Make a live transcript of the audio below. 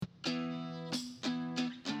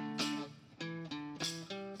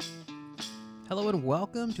Hello and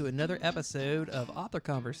welcome to another episode of Author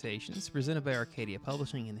Conversations presented by Arcadia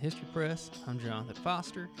Publishing and the History Press. I'm Jonathan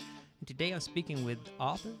Foster, and today I'm speaking with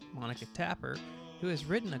author Monica Tapper, who has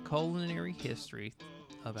written a culinary history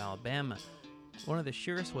of Alabama. One of the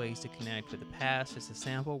surest ways to connect with the past is to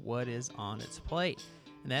sample what is on its plate,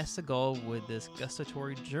 and that's the goal with this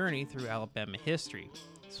gustatory journey through Alabama history.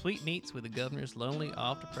 Sweetmeats with the governor's lonely,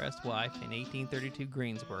 oft-depressed wife in 1832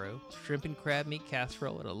 Greensboro, shrimp and crab meat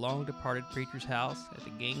casserole at a long-departed preacher's house at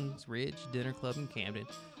the Gaines Ridge Dinner Club in Camden,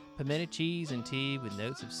 pimento cheese and tea with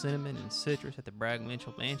notes of cinnamon and citrus at the Bragg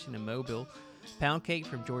Mitchell Mansion in Mobile, pound cake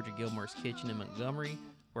from Georgia Gilmore's kitchen in Montgomery,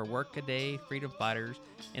 where workaday freedom fighters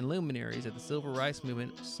and luminaries of the civil rights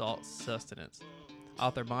movement sought sustenance.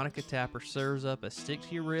 Author Monica Tapper serves up a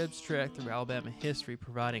stick-to-your-ribs trek through Alabama history,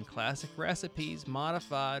 providing classic recipes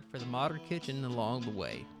modified for the modern kitchen along the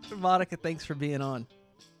way. Monica, thanks for being on.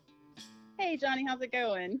 Hey, Johnny, how's it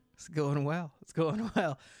going? It's going well.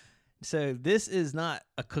 So this is not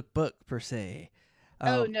a cookbook per se.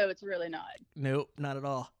 No, it's really not. Nope, not at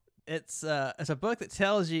all. It's a book that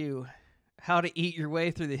tells you how to eat your way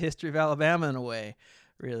through the history of Alabama in a way,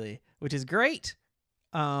 really, which is great.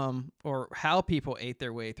 Or how people ate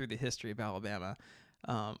their way through the history of Alabama,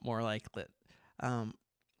 more like that.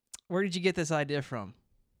 Where did you get this idea from?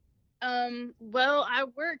 Well, I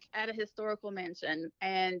work at a historical mansion,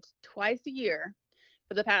 and twice a year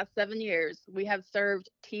for the past 7 years, we have served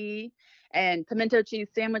tea and pimento cheese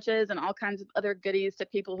sandwiches and all kinds of other goodies to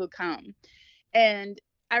people who come. And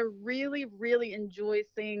I really, really enjoy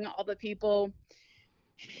seeing all the people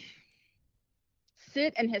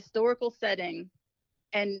sit in historical setting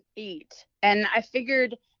and eat. And I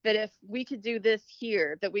figured that if we could do this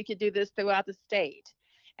here, that we could do this throughout the state.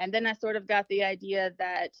 And then I sort of got the idea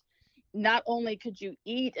that not only could you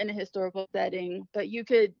eat in a historical setting, but you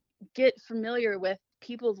could get familiar with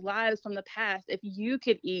people's lives from the past if you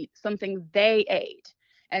could eat something they ate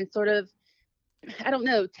and sort of, I don't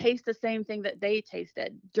know, taste the same thing that they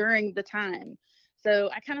tasted during the time. So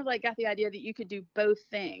I kind of like got the idea that you could do both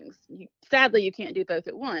things. Sadly, you can't do both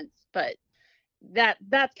at once, but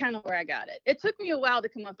that's kind of where I got it. It took me a while to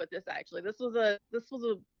come up with this, actually. This was a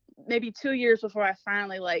maybe 2 years before I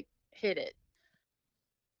finally hit it.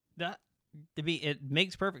 It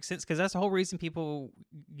makes perfect sense, because that's the whole reason people,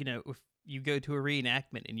 if you go to a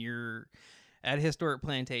reenactment and you're at a historic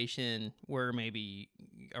plantation where maybe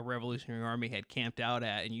a Revolutionary Army had camped out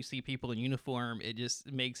at, and you see people in uniform, it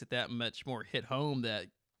just makes it that much more hit home that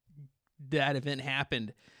event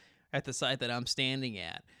happened at the site that I'm standing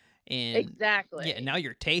at. And exactly. Yeah, now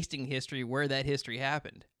you're tasting history where that history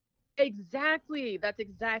happened. Exactly. That's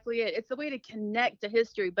exactly it. It's a way to connect to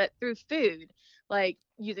history, but through food, like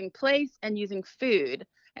using place and using food.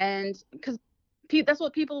 And because that's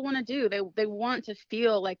what people want to do. They want to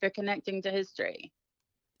feel like they're connecting to history.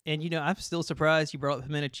 And, I'm still surprised you brought up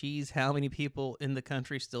pimento cheese. How many people in the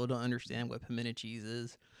country still don't understand what pimento cheese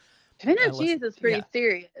is? Pimento cheese is pretty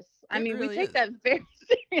serious. I mean, really we take is. that very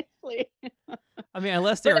seriously. I mean,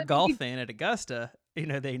 unless they're a golf fan at Augusta,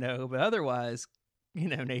 they know. But otherwise,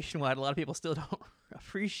 nationwide, a lot of people still don't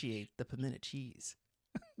appreciate the pimento cheese.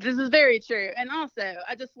 This is very true. And also,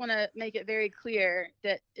 I just want to make it very clear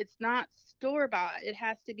that it's not store-bought. It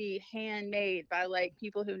has to be handmade by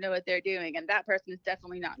people who know what they're doing. And that person is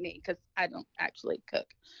definitely not me, because I don't actually cook.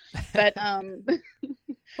 But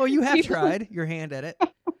well, you have tried your hand at it.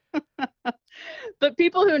 But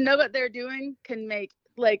people who know what they're doing can make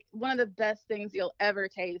one of the best things you'll ever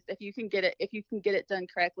taste if you can get it done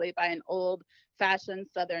correctly by an old-fashioned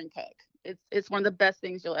Southern cook. It's one of the best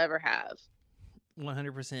things you'll ever have.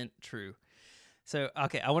 100% true. So,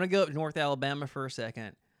 okay, I want to go up North Alabama for a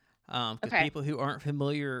second, because people who aren't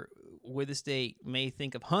familiar with the state may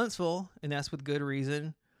think of Huntsville, and that's with good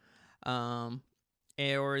reason,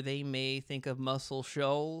 or they may think of Muscle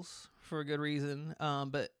Shoals for a good reason,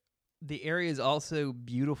 but the area is also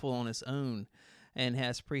beautiful on its own and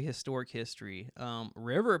has prehistoric history,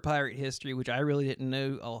 river pirate history, which I really didn't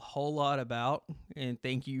know a whole lot about, and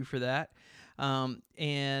thank you for that,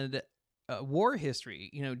 and war history,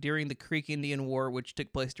 during the Creek Indian War, which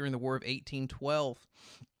took place during the War of 1812.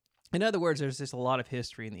 In other words, there's just a lot of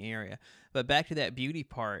history in the area. But back to that beauty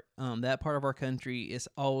part, that part of our country has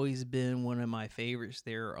always been one of my favorites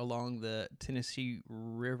there along the Tennessee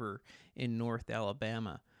River in North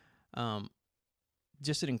Alabama.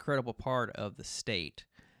 Just an incredible part of the state.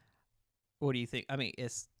 What do you think? I mean,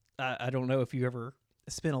 I don't know if you ever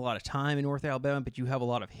spent a lot of time in North Alabama, but you have a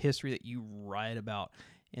lot of history that you write about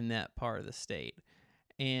in that part of the state.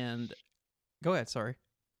 And go ahead, sorry.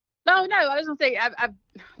 No, no, I was gonna say I've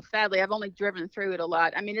sadly I've only driven through it a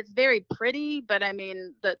lot. I mean, it's very pretty, but I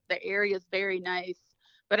mean the area is very nice.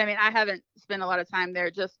 But I mean, I haven't spent a lot of time there,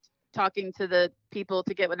 just talking to the people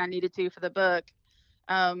to get what I needed to for the book.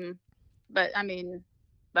 Um, but I mean,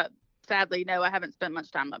 but sadly, no, I haven't spent much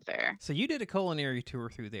time up there. So you did a culinary tour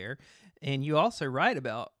through there, and you also write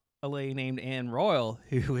about a lady named Anne Royal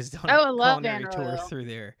who was on Oh, I a love culinary Anne tour Royal. through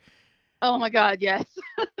there. Oh my God, yes,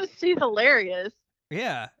 she's hilarious.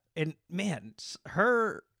 Yeah, and man,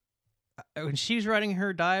 her when she's writing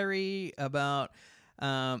her diary about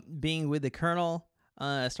being with the colonel,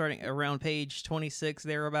 starting around page 26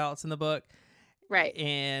 thereabouts in the book. Right.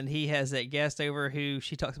 And he has that guest over who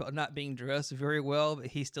she talks about not being dressed very well, but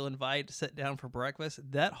he's still invited to sit down for breakfast.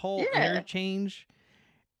 That whole interchange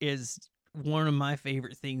is one of my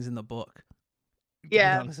favorite things in the book.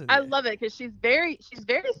 Yeah, I love it because she's very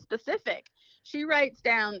specific. She writes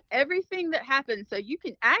down everything that happens so you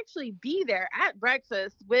can actually be there at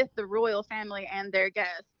breakfast with the royal family and their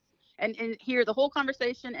guests and hear the whole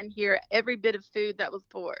conversation and hear every bit of food that was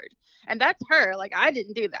poured. And that's her. Like, I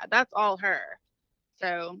didn't do that. That's all her.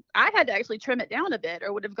 So I had to actually trim it down a bit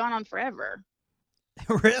or would have gone on forever.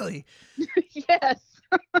 Really? Yes.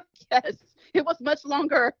 Yes. It was much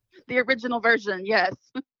longer, the original version. Yes.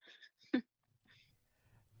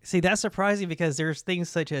 See, that's surprising because there's things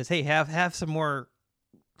such as, hey, have some more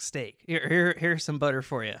steak. Here's some butter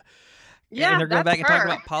for you. Yeah, and they're going back and talking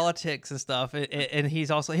about politics and stuff. And he's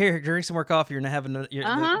also, here, drink some more coffee. You're not having you're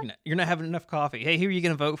not having enough coffee. Hey, who are you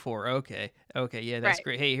going to vote for? Okay, yeah, that's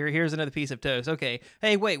great. Hey, here's another piece of toast. Okay,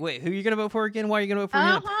 hey, wait, who are you going to vote for again? Why are you going to vote for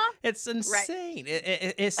him? It's insane.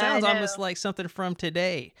 Right. It sounds almost like something from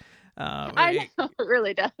today. I know, it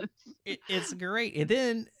really does. It's great. And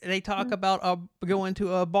then they talk about going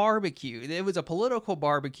to a barbecue. It was a political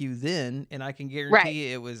barbecue then, and I can guarantee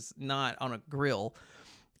you it was not on a grill.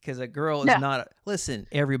 Because a grill is not listen,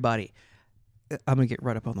 everybody, I'm going to get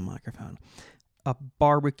right up on the microphone. A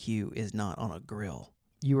barbecue is not on a grill.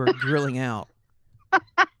 You are grilling out.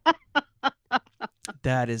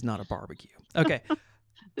 That is not a barbecue. Okay.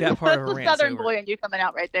 That part of a rant. Southern boy and you coming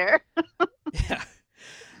out right there. Yeah.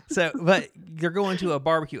 So, but you're going to a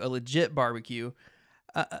barbecue, a legit barbecue.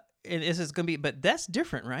 And this is going to be, but that's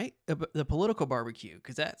different, right? The political barbecue,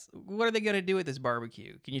 because what are they going to do at this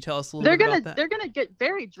barbecue? Can you tell us a little bit about that? They're going to get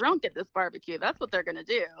very drunk at this barbecue. That's what they're going to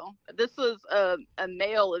do. This was a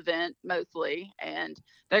male event mostly, and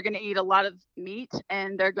they're going to eat a lot of meat,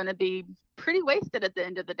 and they're going to be pretty wasted at the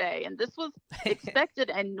end of the day. And this was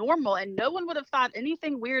expected and normal, and no one would have thought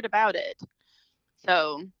anything weird about it.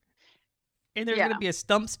 So, and there's going to be a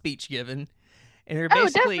stump speech given. And they're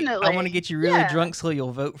basically, I want to get you really drunk so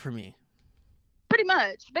you'll vote for me. Pretty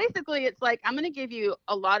much. Basically, it's like, I'm going to give you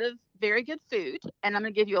a lot of very good food, and I'm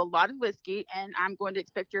going to give you a lot of whiskey, and I'm going to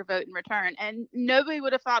expect your vote in return. And nobody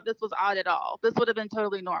would have thought this was odd at all. This would have been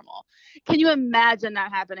totally normal. Can you imagine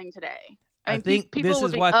that happening today? I think people this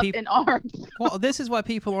is why people in arms. Well, this is why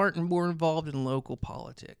people aren't more involved in local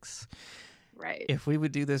politics. Right. If we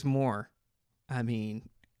would do this more, I mean,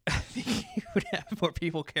 I think you would have more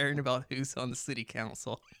people caring about who's on the city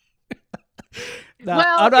council. Now,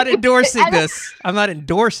 well, I'm not endorsing this. I'm not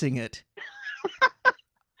endorsing it.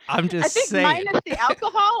 I'm just saying. I think minus the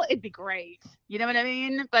alcohol, it'd be great. You know what I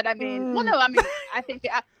mean? But I mean, well, no, I mean, I think,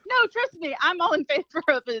 no, trust me, I'm all in favor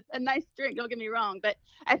of a nice drink. Don't get me wrong. But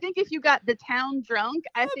I think if you got the town drunk,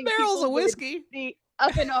 I think barrels of whiskey would be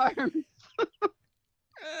up in arms.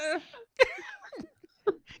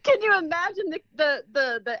 Can you imagine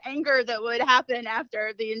the anger that would happen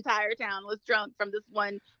after the entire town was drunk from this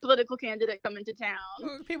one political candidate coming to town?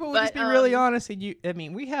 People would just be really honest. And I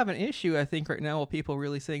mean, we have an issue, I think, right now with people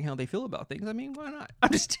really saying how they feel about things. I mean, why not? I'm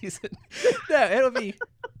just teasing. No,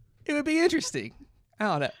 it would be interesting. I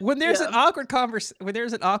don't know. When there's an awkward when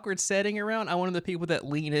there's an awkward setting around, I'm one of the people that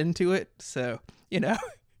lean into it. So,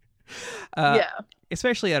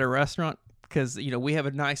 especially at a restaurant, because we have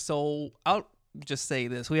a nice I'll just say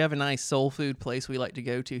this: we have a nice soul food place we like to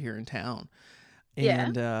go to here in town,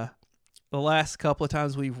 and the last couple of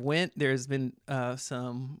times we've went, there's been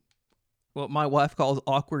some what my wife calls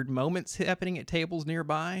awkward moments happening at tables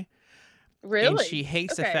nearby. Really? And she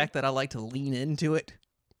hates the fact that I like to lean into it.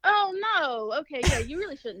 Oh no! Okay, yeah, you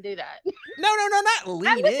really shouldn't do that. No, not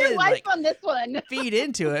lean in. I'm with your wife on this one. Feed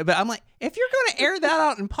into it, but I'm like, if you're going to air that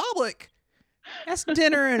out in public, that's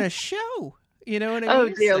dinner and a show. You know what I mean? Oh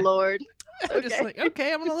dear Lord. I'm just like,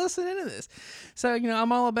 okay, I'm going to listen into this. So,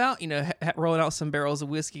 I'm all about, rolling out some barrels of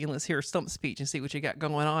whiskey and let's hear a stump speech and see what you got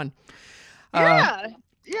going on. Yeah.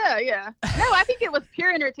 No, I think it was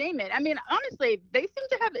pure entertainment. I mean, honestly, they seem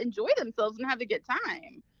to have enjoyed themselves and have a good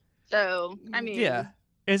time. So, I mean. Yeah.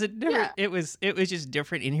 It's a different. It was just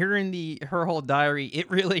different. And hearing her whole diary, it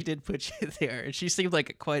really did put you there. And she seemed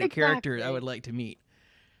like quite a character I would like to meet.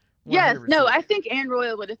 100%. Yes, no, I think Anne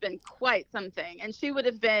Royal would have been quite something, and she would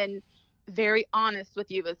have been very honest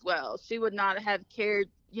with you as well. She would not have cared,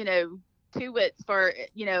 two wits for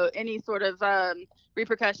any sort of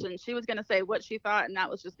repercussions. She was going to say what she thought, and that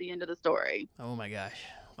was just the end of the story. Oh my gosh,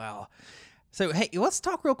 wow. So hey, let's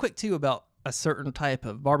talk real quick too about a certain type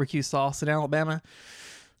of barbecue sauce in Alabama.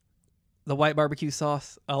 The white barbecue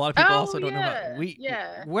sauce. A lot of people also don't know about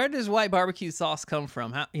it. Where does white barbecue sauce come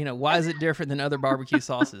from? How, why is it different than other barbecue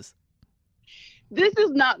sauces? This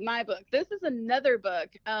is not my book. This is another book.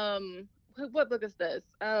 What book is this?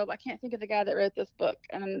 Oh, I can't think of the guy that wrote this book,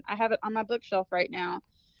 and I have it on my bookshelf right now.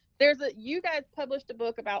 You guys published a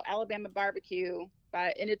book about Alabama barbecue,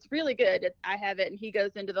 and it's really good. I have it, and he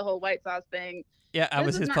goes into the whole white sauce thing. Yeah, I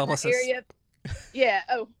was his publicist. Yeah.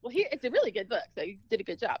 Oh, well, it's a really good book, so you did a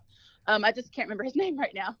good job. I just can't remember his name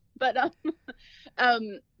right now, but I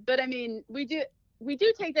mean, we do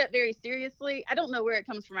take that very seriously. I don't know where it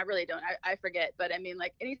comes from. I really don't. I forget. But I mean,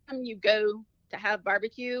 like, anytime you go to have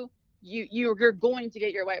barbecue, you're going to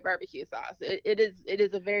get your white barbecue sauce. It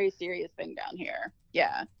is a very serious thing down here.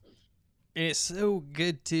 Yeah. And it's so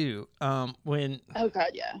good too. Oh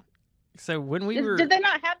God, yeah. So when did they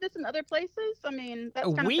not have this in other places? I mean, that's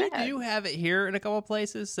kind of we sad. do have it here in a couple of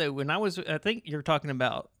places. So I think you're talking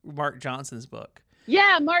about Mark Johnson's book.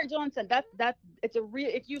 Yeah, Mark Johnson. It's a real.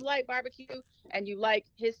 If you like barbecue and you like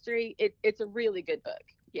history, it's a really good book.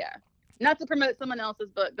 Yeah. Not to promote someone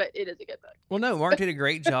else's book, but it is a good book. Well, no, Mark did a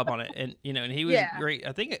great job on it, and and he was great.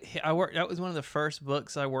 I think that was one of the first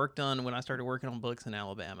books I worked on when I started working on books in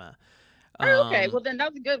Alabama. Oh, okay. Well, then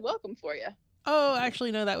that was a good welcome for you. Oh,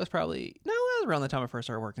 actually, no, that was around the time I first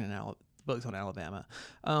started working in books on Alabama.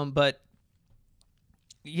 But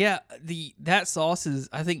yeah, that sauce is,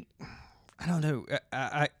 I think, I don't know,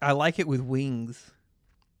 I like it with wings.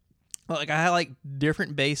 Like, I like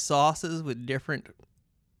different base sauces with different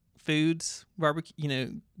foods,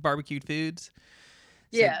 barbecued foods.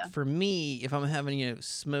 So yeah. For me, if I'm having,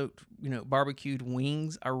 smoked, barbecued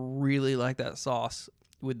wings, I really like that sauce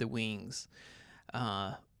with the wings.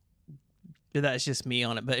 That's just me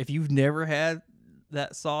on it. But if you've never had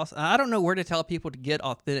that sauce, I don't know where to tell people to get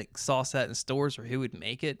authentic sauce at in stores or who would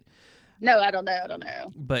make it. No, I don't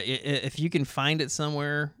know. But if you can find it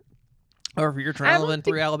somewhere, or if you're traveling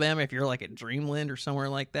through Alabama, if you're like at Dreamland or somewhere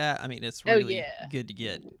like that, I mean, it's really good to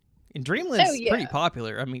get. And Dreamland's pretty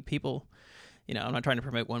popular. I mean, people, I'm not trying to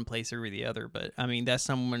promote one place over the other, but I mean, that's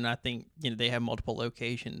someone I think, they have multiple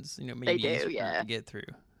locations, maybe they do, easier to get through.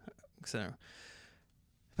 So,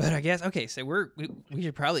 but I guess, okay, so we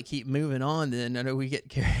should probably keep moving on then. I know we get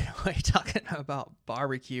carried away talking about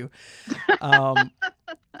barbecue.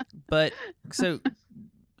 But so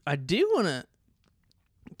I do want to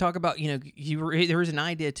talk about, there was an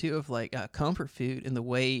idea too of like comfort food in the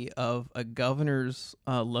way of a governor's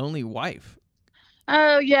lonely wife.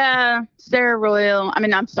 Oh yeah, Sarah Royal.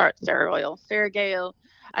 Sarah Gale.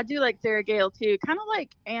 I do like Sarah Gale too. Kind of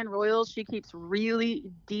like Anne Royal, she keeps really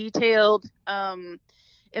detailed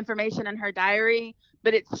information in her diary,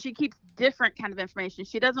 but she keeps different kind of information.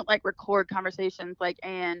 She doesn't like record conversations like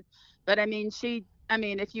Anne, but I mean,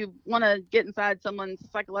 if you want to get inside someone's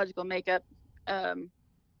psychological makeup,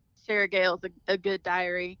 Sarah Gale's a good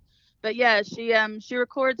diary. But yeah, she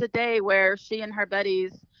records a day where she and her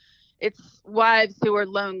buddies, it's wives who are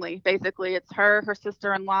lonely, basically. It's her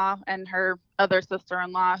sister-in-law, and her other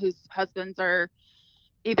sister-in-law whose husbands are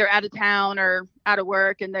either out of town or out of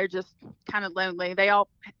work, and they're just kind of lonely. They all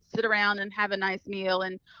sit around and have a nice meal,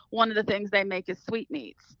 and one of the things they make is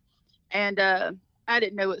sweetmeats. And I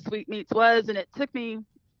didn't know what sweetmeats was, and it took me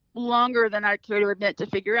longer than I could admit to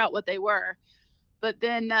figure out what they were. But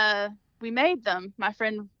then we made them. My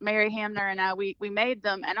friend Mary Hamner and I, we made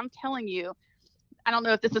them, and I'm telling you, I don't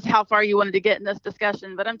know if this is how far you wanted to get in this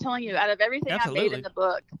discussion, but I'm telling you, out of everything I made in the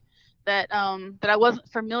book that I wasn't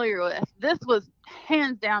familiar with, this was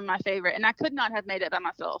hands down my favorite. And I could not have made it by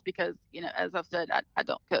myself because, as I've said, I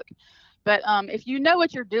don't cook. But if you know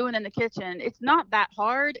what you're doing in the kitchen, it's not that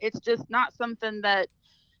hard. It's just not something that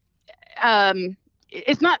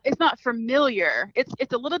it's not familiar.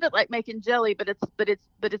 It's a little bit like making jelly, but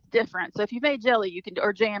it's different. So if you made jelly, you can,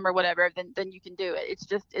 or jam or whatever, then you can do it.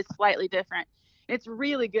 It's slightly different. It's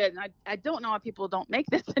really good, and I don't know why people don't make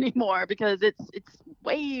this anymore, because it's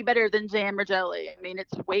way better than jam or jelly. I mean,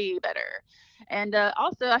 it's way better. And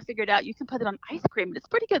also, I figured out you can put it on ice cream, and it's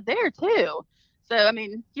pretty good there too. So I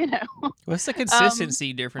mean, what's the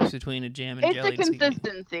consistency difference between a jam and jelly? It's the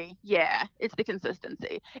consistency. Yeah, it's the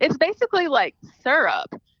consistency. It's basically like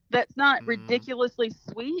syrup, that's not Mm. ridiculously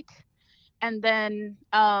sweet, and then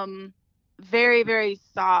very, very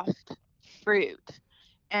soft fruit.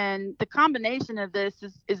 And the combination of this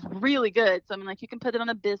is really good. So I mean, like, you can put it on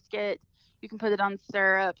a biscuit, you can put it on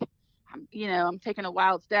syrup. I'm taking a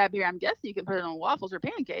wild stab here. I'm guessing you can put it on waffles or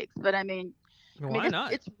pancakes, but I mean, Why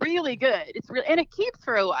not? it's really good. It's really, and it keeps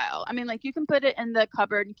for a while. I mean, like, you can put it in the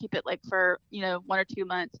cupboard and keep it like for 1 or 2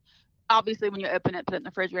 months. Obviously, when you open it, put it in the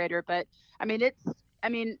refrigerator. But I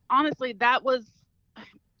mean, honestly, that was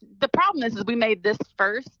the problem. Is we made this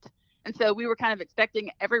first, and so we were kind of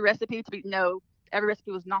expecting every recipe to be every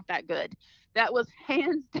recipe was not that good. That was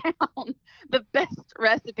hands down the best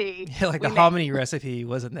recipe. Yeah, like the hominy recipe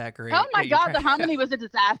wasn't that great. Oh my God, the hominy was a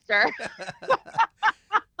disaster.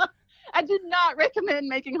 I did not recommend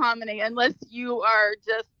making hominy unless you are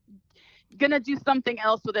just gonna do something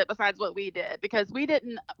else with it besides what we did, because we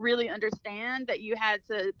didn't really understand that you had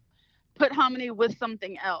to put hominy with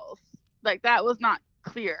something else. Like, that was not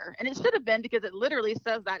clear, and it should have been, because it literally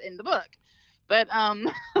says that in the book. But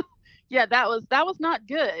yeah, that was not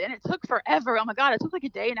good, and it took forever. Oh my God, it took like a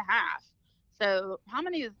day and a half. So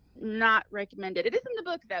hominy is not recommended. It is in the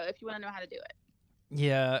book though, if you want to know how to do it.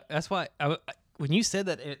 Yeah, that's why when you said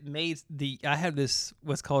that, it made I have this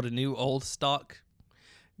what's called a new old stock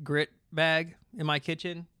grit bag in my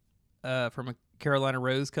kitchen from a Carolina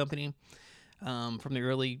Rose company from the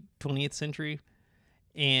early 20th century,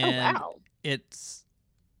 and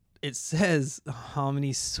it says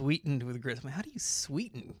hominy sweetened with grits. I'm like, how do you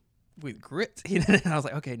sweeten with grits? And I was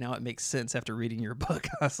like, okay, now it makes sense after reading your book.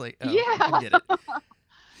 I was like, oh, yeah, I get it.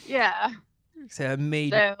 Yeah. So it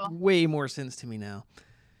made way more sense to me now.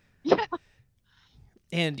 Yeah.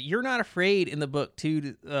 And you're not afraid in the book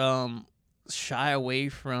to shy away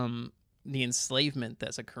from the enslavement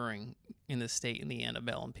that's occurring in the state in the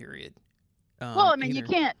antebellum period. Well, I mean, you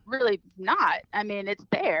can't really not. I mean, it's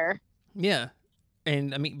there. Yeah.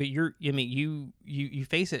 And I mean, but you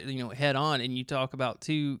face it, head on, and you talk about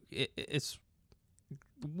too. It's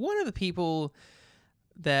one of the people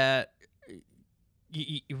that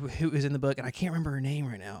who is in the book, and I can't remember her name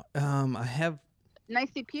right now. I have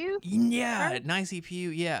Nicey Pugh. Yeah, Nicey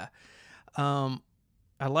Pugh. Yeah.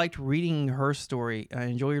 I liked reading her story. I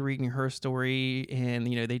enjoyed reading her story, and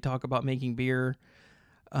they talk about making beer.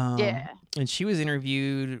 Yeah. And she was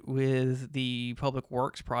interviewed with the Public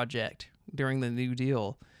Works Project during the New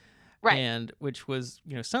Deal, right? And which was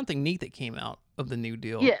something neat that came out of the New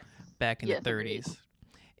Deal back in the 30s. Indeed.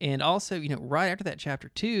 And also right after that, chapter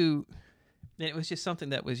 2, it was just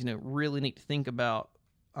something that was really neat to think about.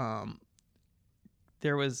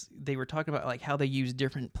 They were talking about like how they use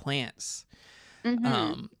different plants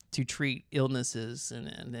to treat illnesses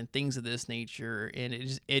and things of this nature, and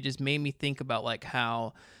it just made me think about like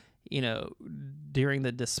how during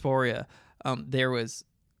the diaspora there was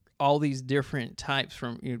all these different types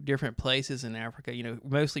from different places in Africa,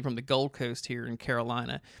 mostly from the Gold Coast here in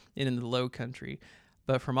Carolina and in the Low Country,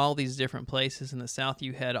 but from all these different places in the South,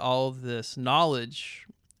 you had all of this knowledge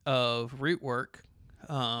of root work,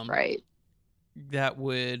 right? That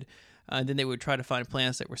would then they would try to find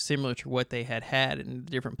plants that were similar to what they had in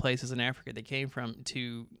different places in Africa they came from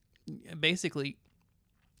to basically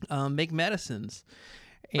make medicines,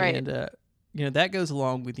 and that goes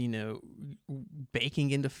along with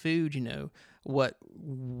baking into food, what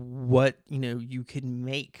you can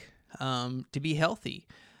make to be healthy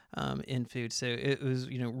in food. So it was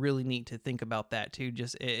really neat to think about that too.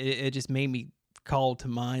 Just it just made me call to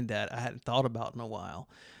mind that I hadn't thought about in a while.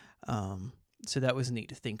 So that was neat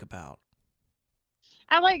to think about.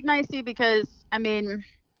 I like Nicey because, I mean,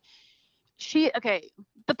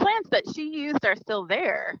 the plants that she used are still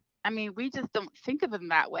there. I mean, we just don't think of them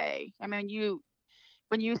that way. I mean,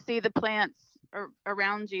 when you see the plants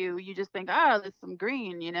around you, you just think, oh, there's some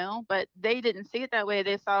green, but they didn't see it that way.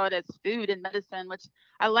 They saw it as food and medicine, which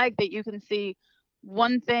I like, that you can see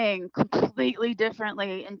one thing completely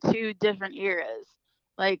differently in 2 different eras.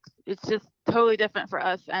 Like, it's just totally different for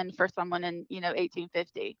us and for someone in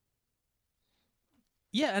 1850.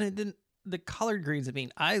 Yeah, and then the collard greens. I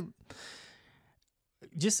mean, I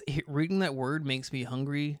just reading that word makes me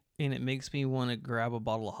hungry, and it makes me want to grab a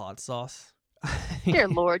bottle of hot sauce. Dear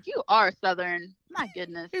Lord, you are Southern. My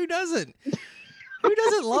goodness. Who doesn't? Who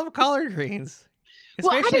doesn't love collard greens?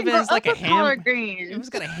 Especially if it's like a ham. Collard greens. If it's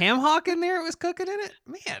got a ham hock in there, it was cooking in it.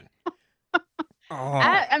 Man.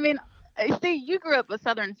 I mean, see, you grew up with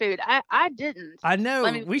Southern food. I didn't. I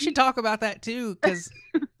know. We should talk about that too, because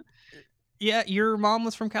yeah, your mom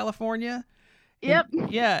was from California. Yep.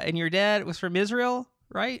 And your dad was from Israel,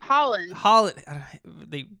 right? Holland.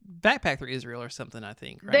 They backpacked through Israel or something, I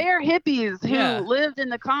think, right? They are hippies who Yeah. lived in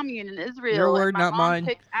the commune in Israel. Your word, and my not mom mine.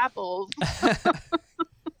 picked apples.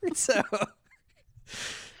 So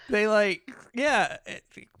they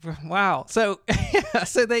wow. So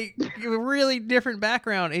so they really different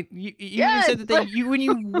background. You Yes. said that when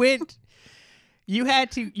you went,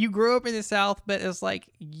 you grew up in the South, but it's like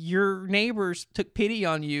your neighbors took pity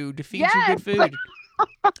on you to feed you good food.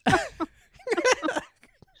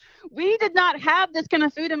 We did not have this kind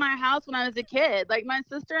of food in my house when I was a kid. Like, my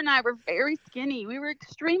sister and I were very skinny. We were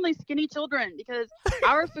extremely skinny children because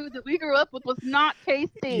our food that we grew up with was not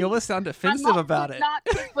tasty. You almost sound defensive about it. Not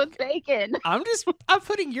cooked with bacon. I'm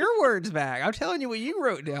putting your words back. I'm telling you what you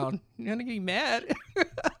wrote down. You're gonna get mad.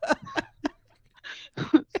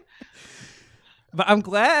 But I'm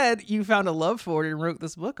glad you found a love for it and wrote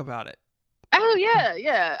this book about it. Oh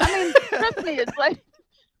yeah. I mean, trust me, it's like,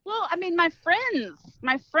 well, I mean, my friends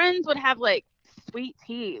would have like sweet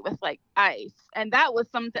tea with like ice, and that was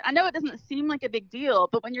something. I know it doesn't seem like a big deal,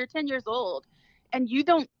 but when you're 10 years old and you've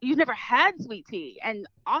never had sweet tea, and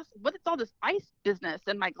also, what is all this ice business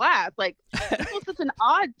in my glass? Like, this was such an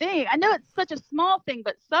odd thing. I know it's such a small thing,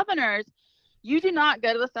 but Southerners, you do not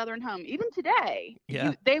go to a Southern home, even today.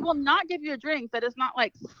 Yeah. They will not give you a drink that is not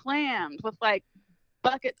like slammed with like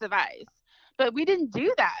buckets of ice. But we didn't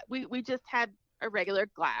do that. We just had a regular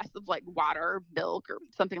glass of like water or milk or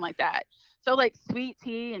something like that. So like sweet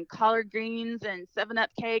tea and collard greens and 7-Up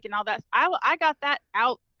cake and all that. I got that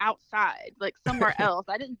outside, like somewhere else.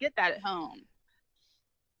 I didn't get that at home.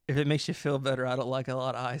 If it makes you feel better, I don't like a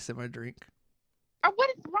lot of ice in my drink. Or what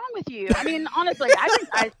is wrong with you? I mean, honestly, I drink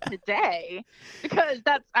ice today because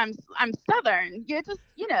I'm Southern. You just,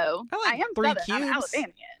 I am 3 Southern. cubes. I'm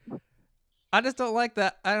Alabamian. I just don't like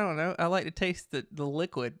that. I don't know. I like to taste the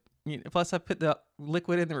liquid. Plus, I put the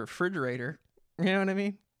liquid in the refrigerator. You know what I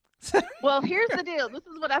mean? Well, here's the deal. This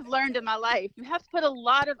is what I've learned in my life. You have to put a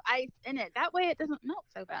lot of ice in it. That way it doesn't melt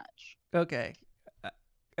so much. Okay.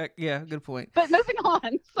 Yeah, good point. But moving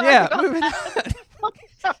on. Moving on.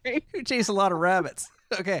 Sorry. You chase a lot of rabbits.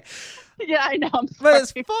 Okay. Yeah, I know. I'm sorry.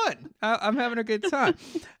 But it's fun. I'm having a good time.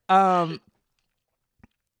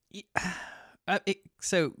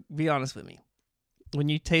 So, be honest with me. When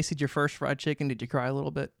you tasted your first fried chicken, did you cry a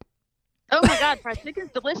little bit? Oh my God, fried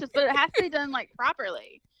chicken's delicious, but it has to be done like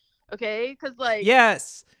properly. Okay? Because like.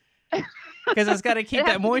 Yes. Because it's got to keep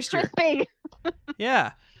that moisture. Crispy.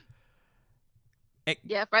 Yeah.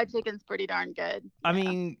 Yeah, fried chicken's pretty darn good. I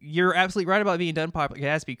mean, you're absolutely right about being done properly. It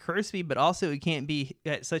has to be crispy, but also it can't be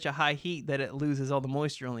at such a high heat that it loses all the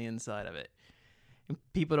moisture on the inside of it. And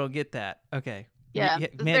people don't get that. Okay. Yeah,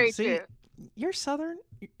 that's very true. You're Southern,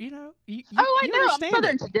 I know. I'm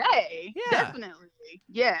Southern today. Yeah. Definitely.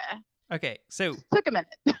 Yeah. Okay, so. Took a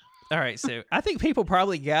minute. All right, so I think people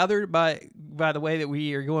probably gathered by the way that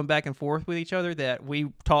we are going back and forth with each other that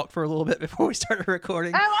we talked for a little bit before we started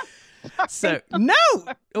recording. Oh, so no,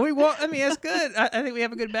 we won't. I mean, that's good. I think we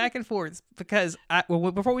have a good back and forth because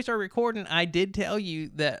before we started recording, I did tell you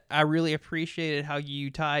that I really appreciated how you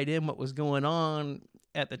tied in what was going on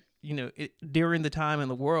at the during the time in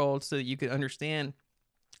the world, so that you could understand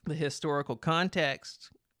the historical context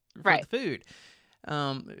for the food,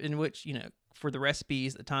 in which for the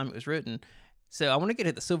recipes, the time it was written. So I want to get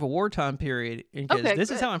at the Civil War time period because this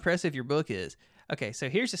is how impressive your book is. Okay, so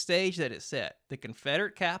here's the stage that it's set. The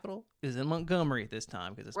Confederate capital is in Montgomery at this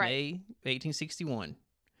time because it's May 1861.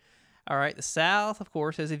 All right, the South, of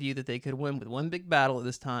course, has a view that they could win with one big battle at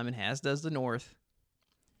this time, and as does the North.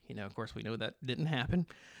 Of course, we know that didn't happen,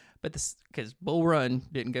 but because Bull Run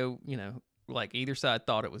didn't go, like either side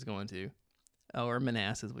thought it was going to, or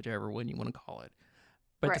Manassas, whichever one you want to call it.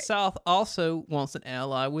 But the South also wants an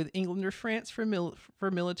ally with England or France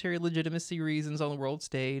for military legitimacy reasons on the world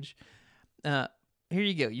stage. Here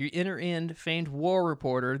you go. You enter in famed war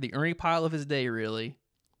reporter, the Ernie Pyle of his day, really.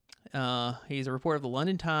 He's a reporter of the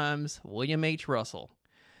London Times, William H. Russell.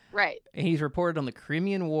 Right. And he's reported on the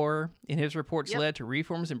Crimean War, and his reports led to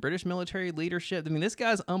reforms in British military leadership. I mean, this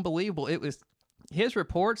guy's unbelievable. It was his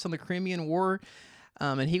reports on the Crimean War,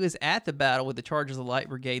 and he was at the battle with the Chargers of the Light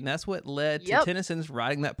Brigade, and that's what led to Tennyson's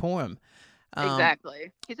writing that poem.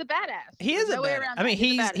 Exactly. He's a badass. He is a badass. I mean,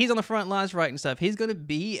 he's on the front lines writing stuff. He's going to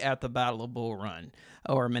be at the Battle of Bull Run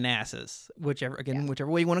or Manassas, whichever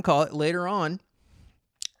way you want to call it, later on.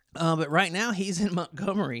 But right now he's in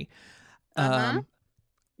Montgomery. And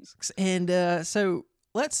so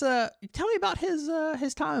let's tell me about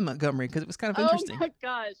his time in Montgomery, because it was kind of interesting. Oh my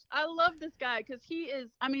gosh, I love this guy because he is.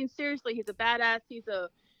 I mean, seriously, he's a badass. He's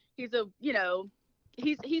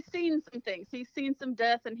seen some things. He's seen some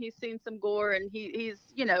death and he's seen some gore, and he's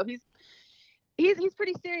he's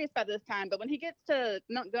pretty serious by this time, but when he gets to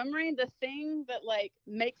Montgomery, the thing that like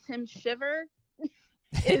makes him shiver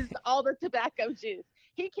is all the tobacco juice.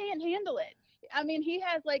 He can't handle it. I mean, he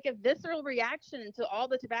has like a visceral reaction to all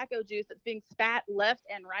the tobacco juice that's being spat left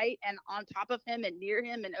and right and on top of him and near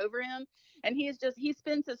him and over him. And he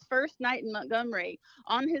spends his first night in Montgomery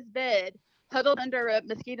on his bed, huddled under a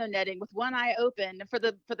mosquito netting with one eye open for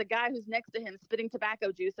the guy who's next to him spitting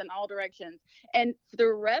tobacco juice in all directions. And for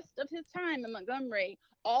the rest of his time in Montgomery,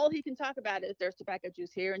 all he can talk about is there's tobacco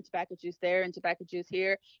juice here and tobacco juice there and tobacco juice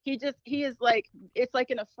here. He is like, it's like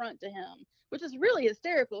an affront to him, which is really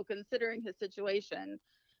hysterical considering his situation.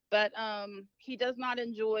 But he does not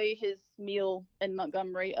enjoy his meal in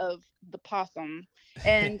Montgomery of the possum.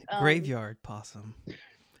 And Graveyard possum.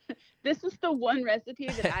 this is the one recipe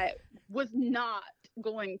that I was not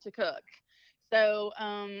going to cook. So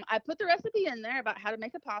I put the recipe in there about how to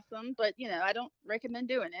make a possum, but I don't recommend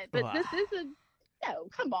doing it. But Wow. this is no,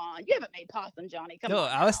 come on, you haven't made possum, Johnny. Come No,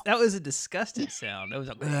 on. that was a disgusting sound. That was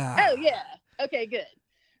like, Oh yeah. Okay, good.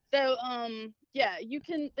 So yeah,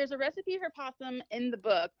 there's a recipe for possum in the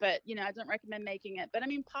book, but I don't recommend making it. But I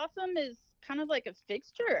mean, possum is kind of like a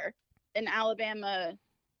fixture in Alabama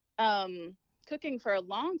cooking for a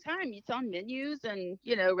long time. It's on menus and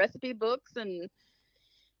recipe books, and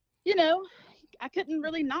I couldn't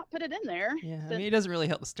really not put it in there. yeah. I mean, it doesn't really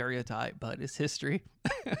help the stereotype, but it's history.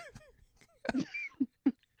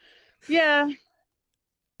 Yeah.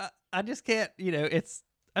 I just can't. It's.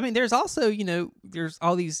 I mean, there's also there's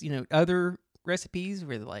all these other recipes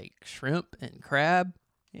with like shrimp and crab,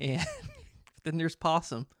 and then there's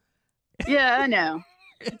possum. Yeah, I know.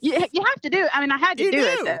 You have to do it. I mean, I had to do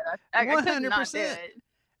it though. I couldn't not do 100%. it.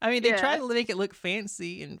 I mean, they try to make it look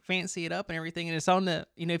fancy and fancy it up and everything, and it's on the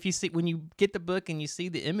if you see when you get the book and you see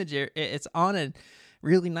the image, it's on a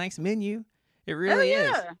really nice menu. It really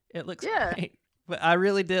is. It looks great. But I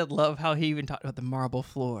really did love how he even talked about the marble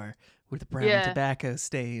floor with the brown tobacco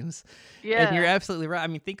stains. Yeah. And you're absolutely right. I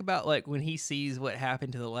mean, think about like when he sees what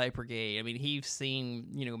happened to the Light Brigade. I mean, he's seen,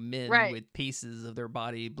 men with pieces of their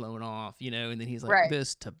body blown off, and then he's like,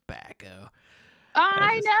 this tobacco.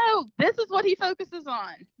 I know. This is what he focuses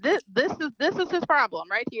on. This is his problem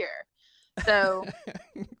right here. So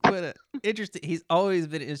but interesting. He's always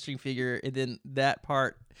been an interesting figure, and then that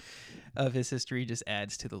part of his history just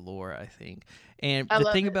adds to the lore, I think. And the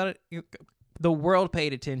thing about it, the world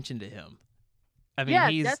paid attention to him. I mean,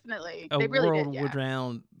 he's definitely a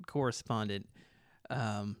world-renowned correspondent.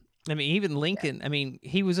 I mean, even Lincoln. I mean,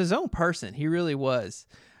 he was his own person. He really was.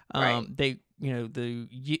 They, the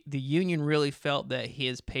Union really felt that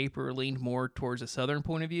his paper leaned more towards a Southern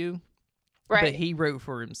point of view. Right. But he wrote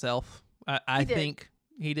for himself. I think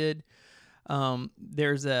he did.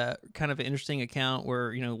 There's a kind of an interesting account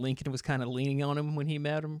where Lincoln was kind of leaning on him when he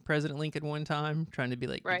met him, President Lincoln, one time, trying to be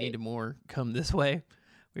like, you need to more come this way.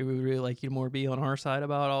 We would really like you to more be on our side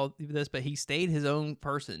about all this. But he stayed his own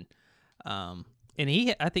person, and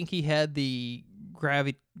I think he had the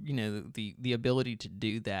gravity, the ability to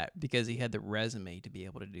do that because he had the resume to be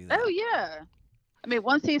able to do that. Oh yeah, I mean,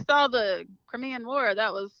 once he saw the Crimean War,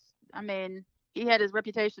 he had his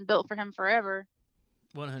reputation built for him forever.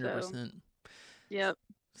 100%. Yep.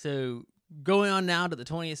 So going on now to the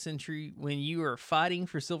 20th century, when you are fighting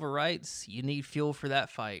for civil rights, you need fuel for that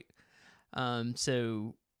fight.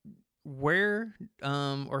 So where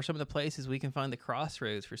are some of the places we can find the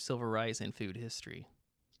crossroads for civil rights and food history?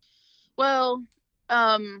 Well,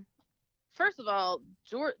 first of all,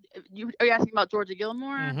 are you asking about Georgia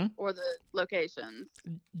Gilmore or the locations?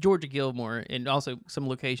 Georgia Gilmore, and also some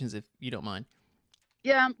locations if you don't mind.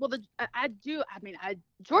 Yeah, well,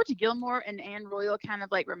 Georgia Gilmore and Anne Royal kind of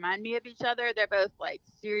like remind me of each other. They're both like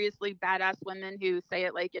seriously badass women who say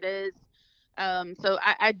it like it is. So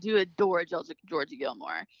I do adore Georgia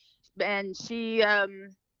Gilmore, and she had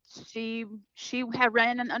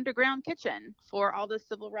ran an underground kitchen for all the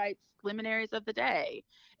civil rights luminaries of the day.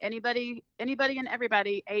 Anybody and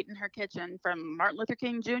everybody ate in her kitchen, from Martin Luther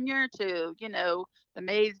King Jr. to the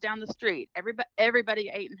maids down the street. Everybody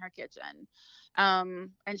ate in her kitchen.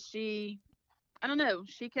 And she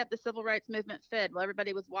kept the civil rights movement fed while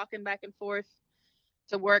everybody was walking back and forth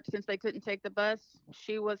to work since they couldn't take the bus.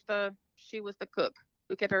 She was the cook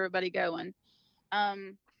who kept everybody going.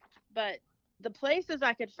 But the places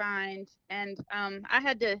I could find, and I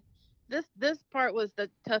had to. This part was the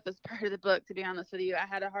toughest part of the book, to be honest with you. I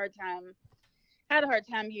had a hard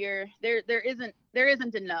time here. There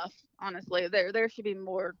isn't enough, honestly. There should be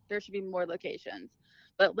more. There should be more locations.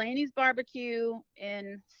 But Laney's Barbecue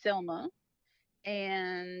in Selma,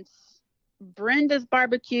 and Brenda's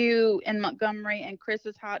Barbecue in Montgomery, and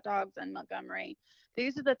Chris's Hot Dogs in Montgomery.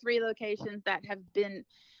 These are the 3 locations that have been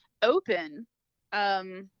open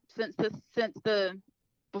since the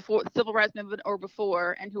before civil rights movement or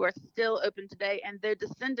before, and who are still open today. And the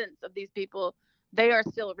descendants of these people, they are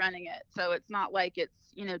still running it. So it's not like it's,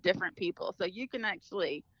 different people. So you can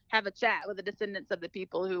actually have a chat with the descendants of the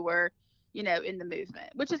people who were, in the movement,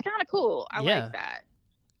 which is kind of cool. I like that.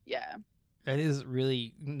 Yeah. That is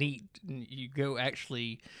really neat. You go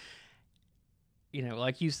actually,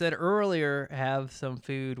 like you said earlier, have some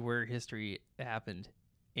food where history happened.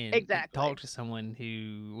 And exactly. Talk to someone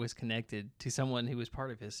who was connected to someone who was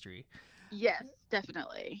part of history. Yes,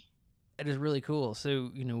 definitely. It is really cool.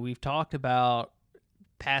 So, we've talked about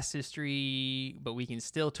past history, but we can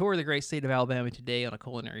still tour the great state of Alabama today on a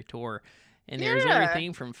culinary tour. And there's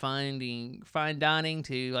everything from fine dining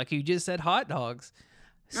to, like you just said, hot dogs,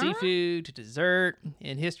 seafood to dessert,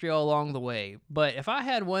 and history all along the way. But if I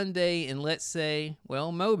had one day in, let's say,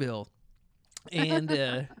 Mobile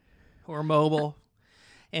and or Mobile,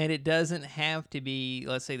 and it doesn't have to be,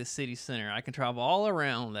 let's say, the city center, I can travel all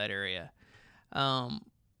around that area.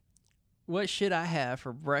 What should I have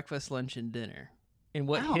for breakfast, lunch, and dinner? And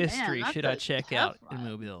what history should I check out in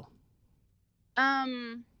Mobile?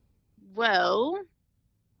 Well,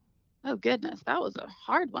 oh goodness, that was a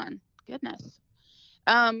hard one. Goodness.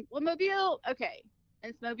 Well, Mobile, okay.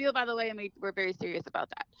 And it's Mobile, by the way, and we're very serious about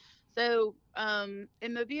that. So,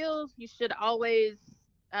 in Mobile, you should always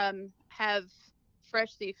have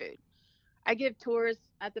fresh seafood. I give tours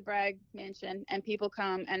at the Bragg Mansion, and people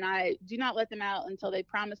come, and I do not let them out until they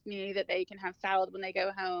promise me that they can have salad when they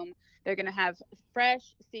go home. They're going to have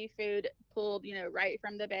fresh seafood pulled, right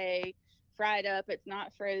from the bay, fried up. It's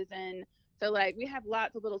not frozen. So, like, we have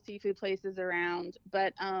lots of little seafood places around,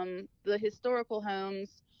 but the historical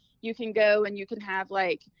homes, you can go and you can have,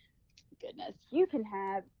 you can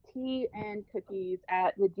have tea and cookies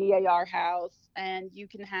at the DAR house, and you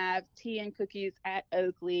can have tea and cookies at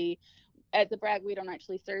Oakley. At the Bragg, we don't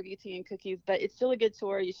actually serve you tea and cookies, but it's still a good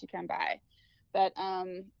tour. You should come by. But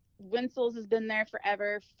Winsel's has been there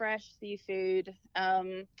forever. Fresh seafood.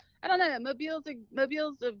 I don't know. Mobile's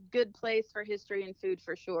a good place for history and food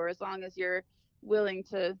for sure, as long as you're willing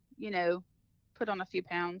to, put on a few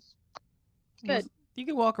pounds. Good. You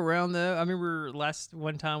can walk around though. I remember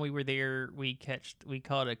one time we were there, we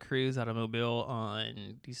caught a cruise out of Mobile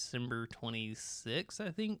on December 26th,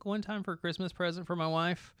 I think, one time for a Christmas present for my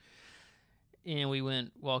wife. And we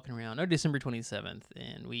went walking around, December 27th,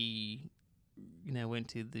 and we, went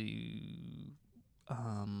to the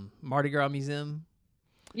Mardi Gras Museum.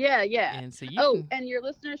 Yeah. And so and your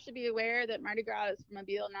listeners should be aware that Mardi Gras is from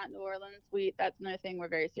Mobile, not New Orleans. That's another thing we're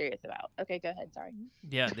very serious about. Okay, go ahead. Sorry.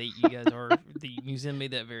 Yeah, you guys are. The museum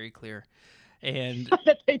made that very clear, and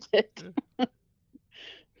they did.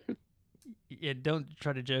 Yeah, don't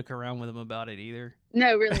try to joke around with them about it either.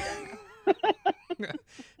 No, really don't.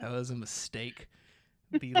 That was a mistake.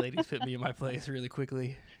 The ladies put me in my place really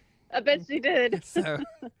quickly. I bet she did. So,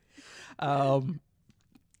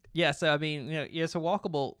 yeah. So I mean, it's a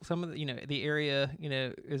walkable. Some of the, the area,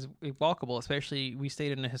 is walkable. Especially, we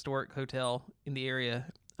stayed in a historic hotel in the area,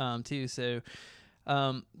 too. So,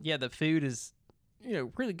 the food is,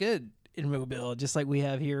 really good in Mobile, just like we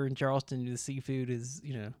have here in Charleston. The seafood is,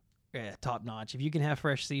 top notch. If you can have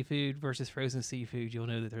fresh seafood versus frozen seafood, you'll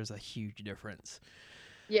know that there's a huge difference.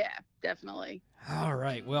 Yeah, definitely. All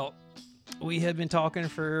right. Well, we have been talking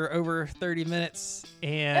for over 30 minutes,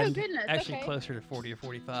 and actually closer to 40 or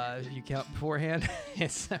 45 if you count beforehand.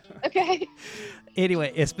 So, okay.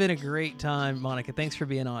 Anyway, it's been a great time, Monica. Thanks for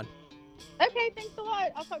being on. Okay, thanks a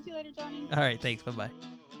lot. I'll talk to you later, Johnny. All right, thanks. Bye-bye.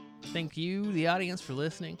 Thank you, the audience, for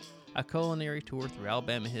listening. A culinary tour through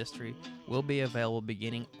Alabama history will be available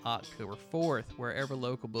beginning October 4th, wherever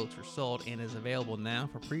local books are sold, and is available now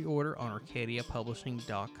for pre-order on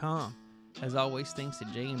ArcadiaPublishing.com. As always, thanks to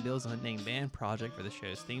Jay and Bill's Unnamed Band Project for the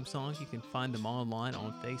show's theme songs. You can find them online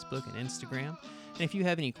on Facebook and Instagram. And if you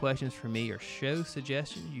have any questions for me or show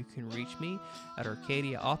suggestions, you can reach me at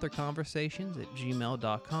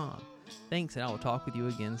ArcadiaAuthorConversations@gmail.com. Thanks, and I will talk with you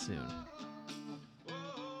again soon.